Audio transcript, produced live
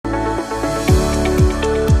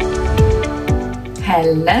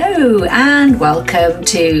Hello and welcome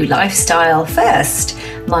to Lifestyle First.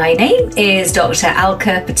 My name is Dr.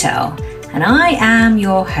 Alka Patel and I am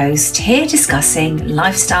your host here discussing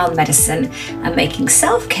lifestyle medicine and making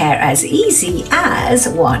self-care as easy as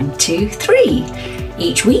 1, 2, 3.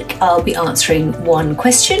 Each week I'll be answering one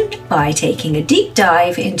question by taking a deep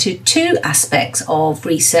dive into 2 aspects of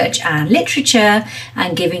research and literature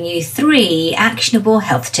and giving you 3 actionable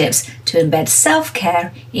health tips to embed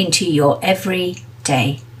self-care into your everyday.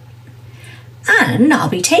 And I'll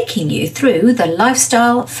be taking you through the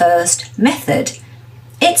Lifestyle First method.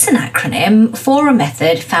 It's an acronym for a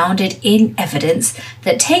method founded in evidence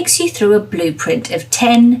that takes you through a blueprint of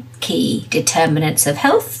 10 key determinants of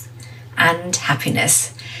health and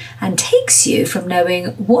happiness, and takes you from knowing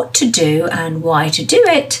what to do and why to do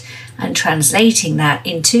it and translating that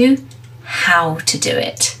into how to do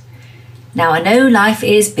it. Now, I know life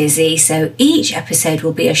is busy, so each episode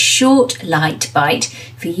will be a short, light bite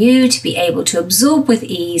for you to be able to absorb with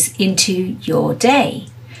ease into your day.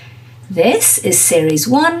 This is Series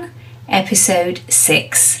 1, Episode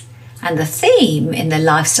 6, and the theme in the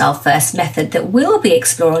Lifestyle First method that we'll be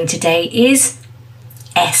exploring today is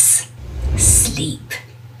S. Sleep.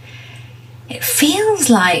 It feels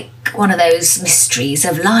like one of those mysteries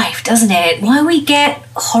of life, doesn't it? Why we get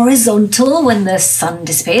horizontal when the sun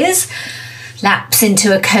disappears, lapse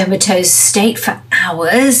into a comatose state for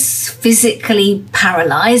hours, physically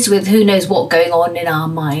paralysed with who knows what going on in our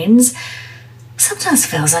minds. Sometimes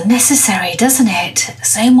feels unnecessary, doesn't it?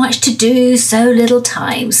 So much to do, so little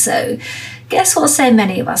time. So guess what so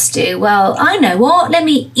many of us do? Well, I know what, let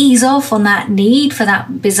me ease off on that need for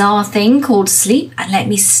that bizarre thing called sleep and let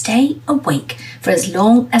me stay awake for as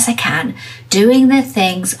long as I can, doing the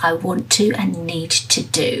things I want to and need to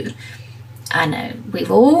do. I know,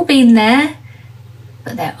 we've all been there,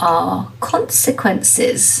 but there are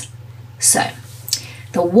consequences. So,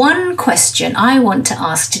 the one question I want to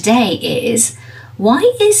ask today is,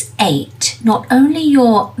 why is 8 not only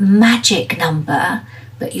your magic number,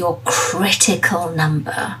 but your critical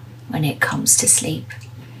number when it comes to sleep?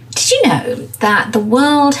 Did you know that the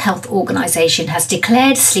World Health Organization has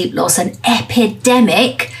declared sleep loss an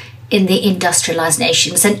epidemic in the industrialized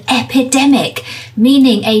nations? An epidemic,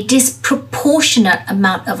 meaning a disproportionate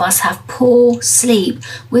amount of us have poor sleep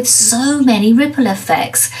with so many ripple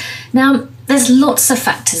effects. Now, there's lots of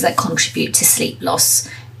factors that contribute to sleep loss.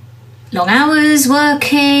 Long hours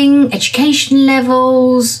working, education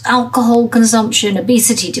levels, alcohol consumption,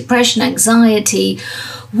 obesity, depression, anxiety,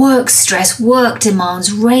 work stress, work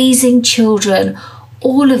demands, raising children,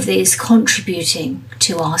 all of these contributing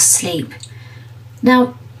to our sleep.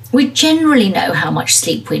 Now, we generally know how much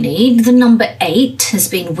sleep we need. The number 8 has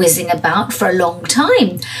been whizzing about for a long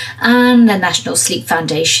time. And the National Sleep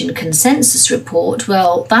Foundation Consensus Report,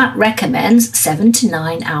 well, that recommends 7 to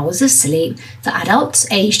 9 hours of sleep for adults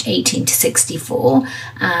aged 18 to 64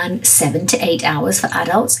 and 7 to 8 hours for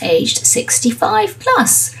adults aged 65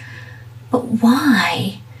 plus. But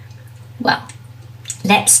why? Well,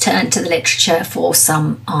 let's turn to the literature for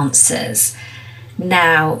some answers.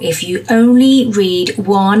 Now, if you only read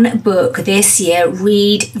one book this year,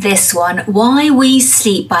 read this one, Why We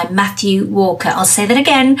Sleep by Matthew Walker. I'll say that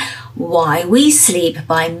again, Why We Sleep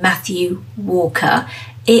by Matthew Walker.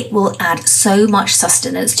 It will add so much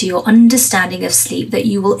sustenance to your understanding of sleep that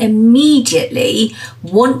you will immediately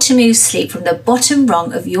want to move sleep from the bottom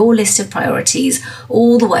rung of your list of priorities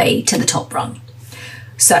all the way to the top rung.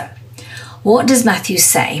 So, what does Matthew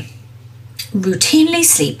say? Routinely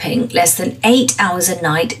sleeping less than 8 hours a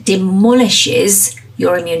night demolishes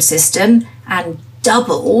your immune system and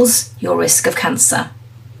doubles your risk of cancer.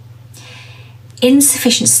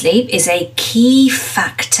 Insufficient sleep is a key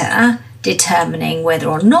factor determining whether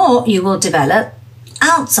or not you will develop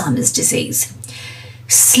Alzheimer's disease.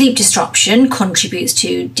 Sleep disruption contributes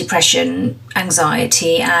to depression,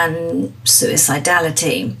 anxiety, and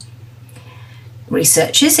suicidality.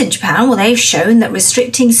 Researchers in Japan, well, they've shown that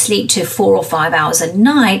restricting sleep to 4 or 5 hours a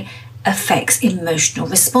night affects emotional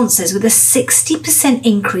responses, with a 60%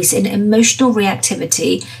 increase in emotional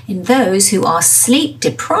reactivity in those who are sleep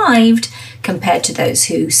deprived compared to those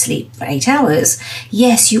who sleep for 8 hours.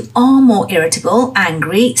 Yes, you are more irritable,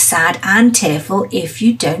 angry, sad, and tearful if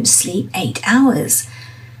you don't sleep 8 hours.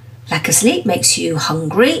 Lack of sleep makes you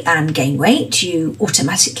hungry and gain weight. You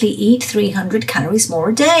automatically eat 300 calories more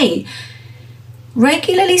a day.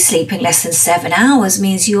 Regularly sleeping less than 7 hours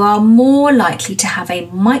means you are more likely to have a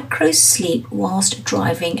micro sleep whilst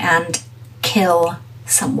driving and kill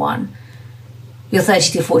someone. You're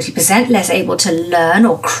 30 to 40% less able to learn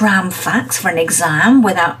or cram facts for an exam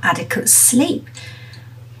without adequate sleep.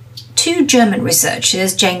 two German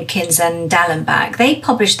researchers, Jenkins and Dallenbach, they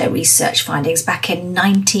published their research findings back in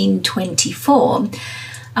 1924.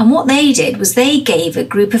 And what they did was they gave a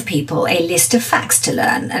group of people a list of facts to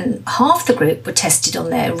learn, and half the group were tested on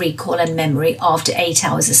their recall and memory after 8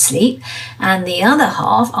 hours of sleep, and the other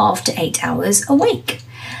half after 8 hours awake.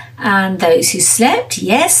 And those who slept,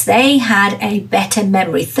 yes, they had a better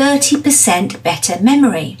memory, 30% better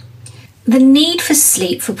memory. The need for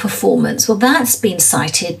sleep for performance, well, that's been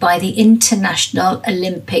cited by the International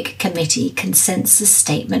Olympic Committee Consensus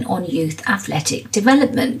Statement on Youth Athletic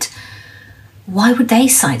Development. Why would they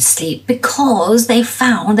cite sleep? Because they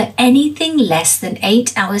found that anything less than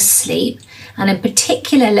 8 hours sleep, and in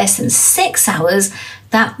particular less than 6 hours,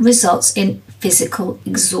 that results in physical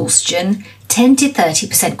exhaustion 10 to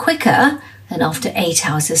 30% quicker than after 8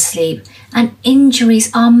 hours of sleep, and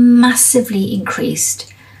injuries are massively increased.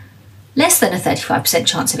 Less than a 35%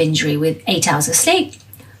 chance of injury with 8 hours of sleep,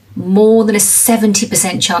 more than a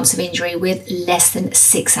 70% chance of injury with less than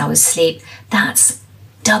 6 hours sleep. That's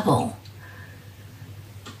double.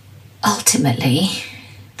 Ultimately,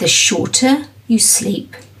 the shorter you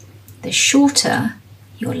sleep, the shorter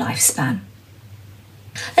your lifespan.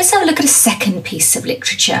 Let's have a look at a second piece of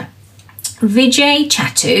literature. Vijay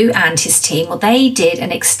Chattu and his team, well, they did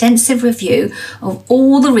an extensive review of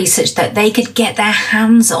all the research that they could get their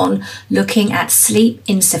hands on looking at sleep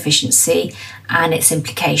insufficiency and its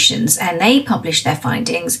implications. And they published their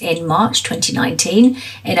findings in March 2019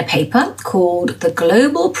 in a paper called The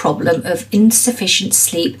Global Problem of Insufficient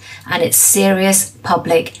Sleep and Its Serious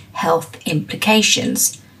Public Health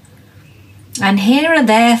Implications. And here are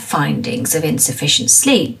their findings of insufficient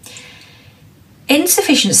sleep.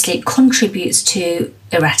 Insufficient sleep contributes to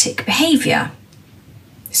erratic behaviour.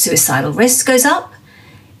 Suicidal risk goes up.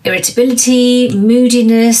 Irritability,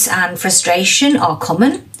 moodiness and frustration are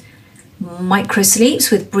common.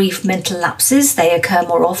 Microsleeps with brief mental lapses, they occur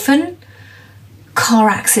more often. Car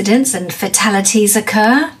accidents and fatalities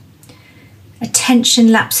occur.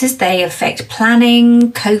 Attention lapses, they affect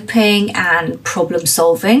planning, coping and problem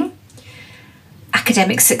solving.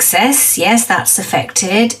 Academic success, yes, that's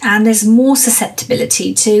affected, and there's more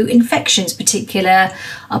susceptibility to infections, particular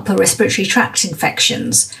upper respiratory tract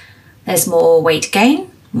infections. There's more weight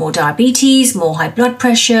gain, more diabetes, more high blood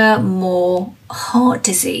pressure, more heart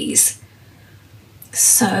disease.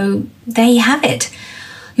 So there you have it.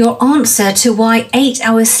 Your answer to why 8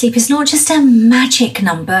 hours sleep is not just a magic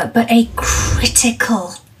number, but a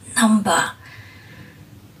critical number.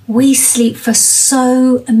 We sleep for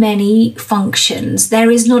so many functions. There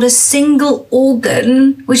is not a single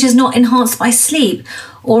organ which is not enhanced by sleep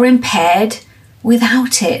or impaired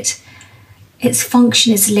without it. Its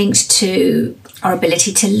function is linked to our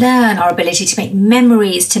ability to learn, our ability to make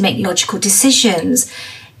memories, to make logical decisions.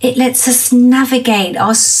 It lets us navigate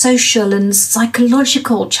our social and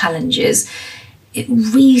psychological challenges. It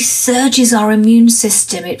resurges our immune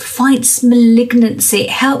system. It fights malignancy. It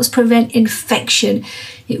helps prevent infection.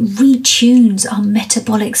 It retunes our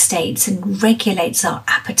metabolic states and regulates our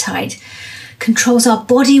appetite, controls our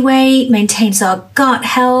body weight, maintains our gut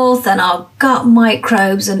health and our gut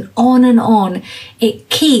microbes, and on and on. It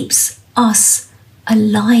keeps us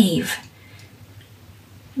alive.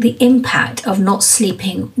 The impact of not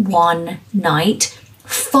sleeping one night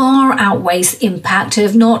far outweighs the impact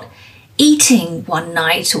of not eating one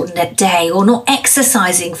night or a day, or not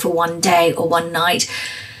exercising for one day or one night.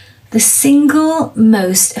 The single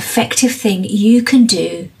most effective thing you can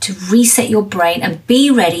do to reset your brain and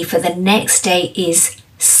be ready for the next day is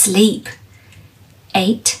sleep.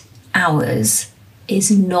 8 hours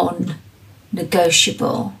is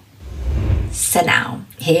non-negotiable. So now,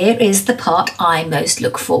 here is the part I most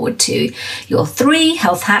look forward to. Your 3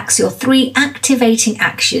 health hacks, your 3 activating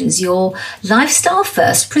actions, your Lifestyle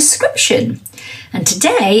First prescription. And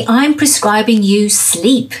today I'm prescribing you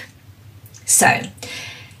sleep. So,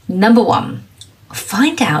 number 1,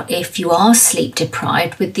 find out if you are sleep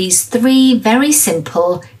deprived with these 3 very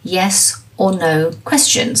simple yes or no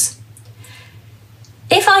questions.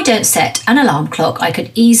 If I don't set an alarm clock, I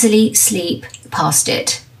could easily sleep past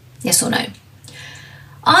it. Yes or no?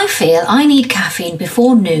 I feel I need caffeine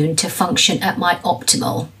before noon to function at my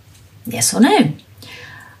optimal. Yes or no?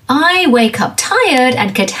 I wake up tired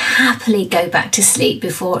and could happily go back to sleep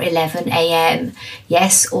before 11 a.m.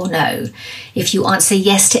 Yes or no? If you answer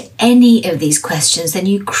yes to any of these questions, then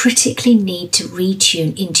you critically need to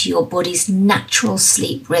retune into your body's natural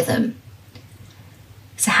sleep rhythm.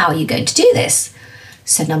 So how are you going to do this?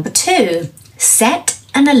 So number 2, set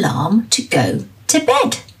an alarm to go to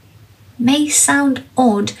bed. May sound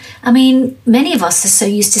odd. I mean, many of us are so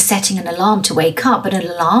used to setting an alarm to wake up, but an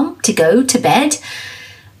alarm to go to bed.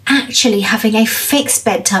 actually having a fixed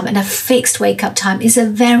bedtime and a fixed wake up time is a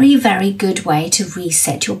very, very good way to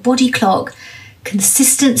reset your body clock.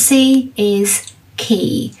 Consistency is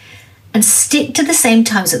key. And stick to the same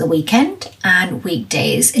times at the weekend and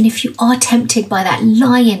weekdays. And if you are tempted by that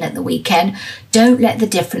lie-in at the weekend, don't let the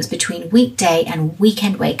difference between weekday and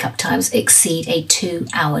weekend wake-up times exceed a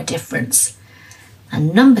 2-hour difference.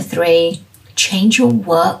 And number 3, change your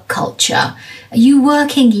work culture. Are you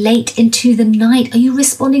working late into the night? Are you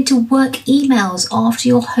responding to work emails after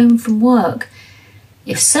you're home from work?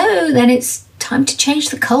 If so, then it's time to change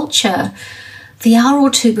the culture. The hour or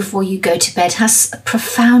 2 before you go to bed has a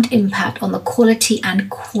profound impact on the quality and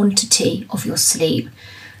quantity of your sleep.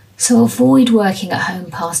 So avoid working at home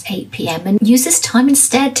past 8 p.m. and use this time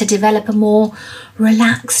instead to develop a more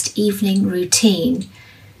relaxed evening routine.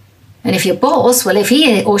 And if your boss, if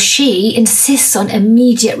he or she insists on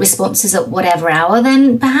immediate responses at whatever hour,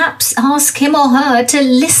 then perhaps ask him or her to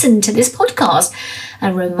listen to this podcast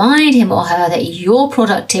and remind him or her that your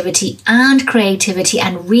productivity and creativity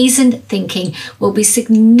and reasoned thinking will be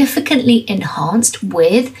significantly enhanced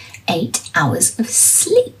with 8 hours of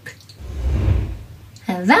sleep.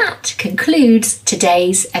 And that concludes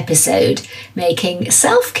today's episode, making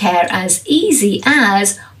self-care as easy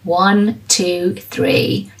as 1, 2,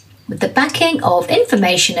 3. With the backing of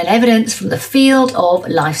information and evidence from the field of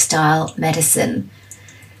lifestyle medicine.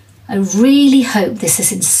 I really hope this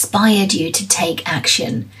has inspired you to take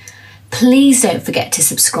action. Please don't forget to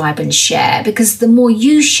subscribe and share, because the more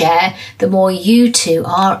you share, the more you too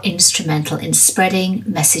are instrumental in spreading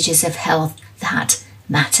messages of health that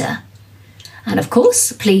matter. And of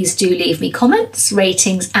course, please do leave me comments,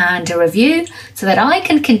 ratings and a review so that I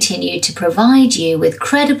can continue to provide you with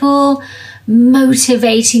credible,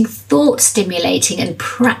 motivating, thought-stimulating and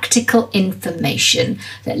practical information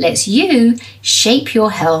that lets you shape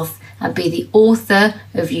your health and be the author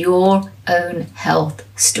of your own health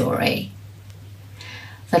story.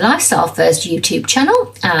 The Lifestyle First YouTube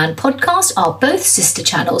channel and podcast are both sister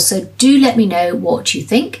channels, so do let me know what you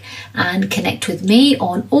think and connect with me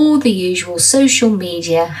on all the usual social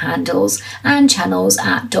media handles and channels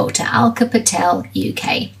at Dr. Alka Patel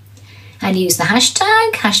UK. And use the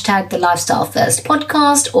hashtag the Lifestyle First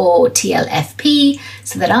Podcast or TLFP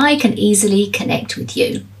so that I can easily connect with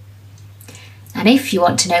you. And if you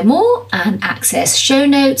want to know more and access show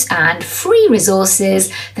notes and free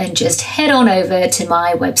resources, then just head on over to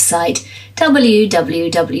my website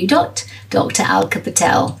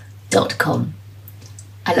www.dralkapatel.com.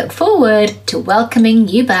 I look forward to welcoming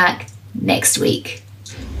you back next week.